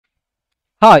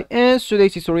Hi, in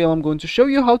today's tutorial I'm going to show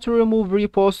you how to remove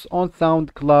reposts on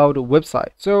Soundcloud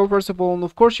website. So first of all,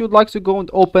 of course, you'd like to go and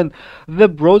open the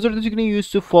browser that you're going to use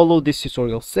to follow this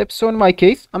tutorial step. So in my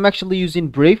case, I'm actually using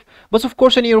Brave, but of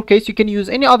course in your case you can use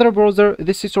any other browser.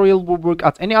 This tutorial will work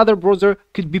at any other browser,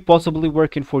 could be possibly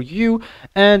working for you,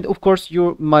 and of course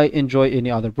you might enjoy any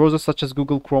other browser such as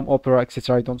Google Chrome, Opera,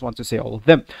 etc. I don't want to say all of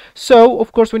them. So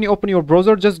of course when you open your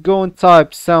browser, just go and type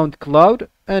SoundCloud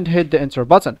and hit the enter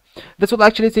button. This will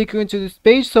actually take you into this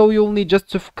page, so you'll need just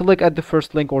to click at the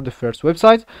first link or the first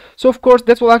website. So of course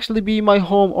that will actually be my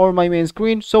home or my main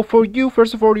screen. So for you,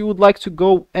 first of all, you would like to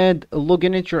go and log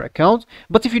in into your account,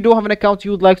 but if you don't have an account,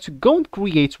 you would like to go and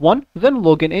create one, then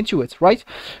log in into it, right?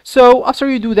 So after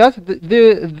you do that,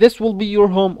 this will be your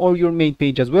home or your main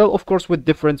page as well, of course with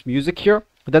different music here.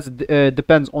 That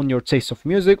depends on your taste of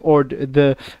music or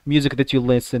the music that you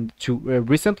listened to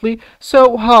recently.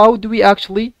 So how do we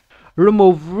actually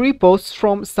remove reposts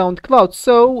from SoundCloud?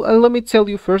 So let me tell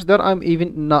you first that I'm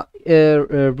even not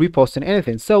reposting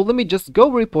anything. So let me just go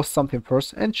repost something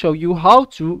first and show you how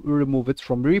to remove it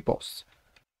from reposts.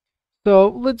 So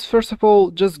let's first of all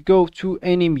just go to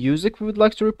any music we would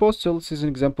like to repost. So let's use an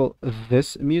example of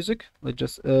this music. Let's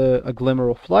just a glimmer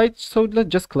of light. So let's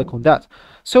just click on that.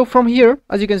 So from here,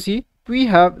 as you can see, we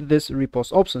have this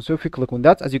repost option. So if you click on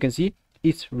that, as you can see,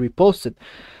 it's reposted.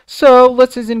 So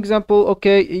let's use an example.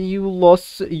 Okay, you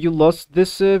lost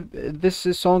this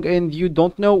this song and you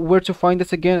don't know where to find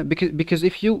it again, because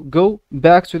if you go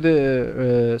back to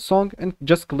the song and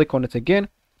just click on it again,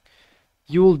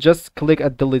 you will just click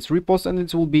at delete repost and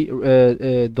it will be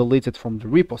deleted from the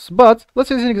repost. But let's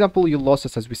say as an example, you lost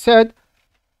it as we said.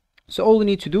 So all you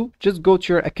need to do, just go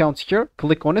to your account here,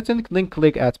 click on it, and then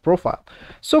click add profile.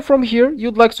 So from here,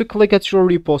 you'd like to click at your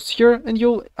repost here, and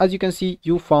you'll, as you can see,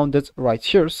 you found it right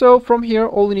here. So from here,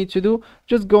 all you need to do,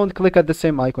 just go and click at the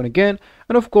same icon again,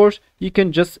 and of course you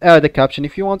can just add a caption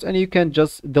if you want, and you can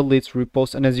just delete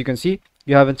repost. And as you can see,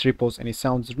 you haven't reposted any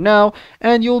sounds now,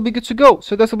 and you'll be good to go.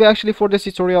 So this will be actually for this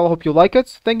tutorial. I hope you like it.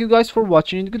 Thank you guys for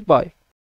watching, and goodbye.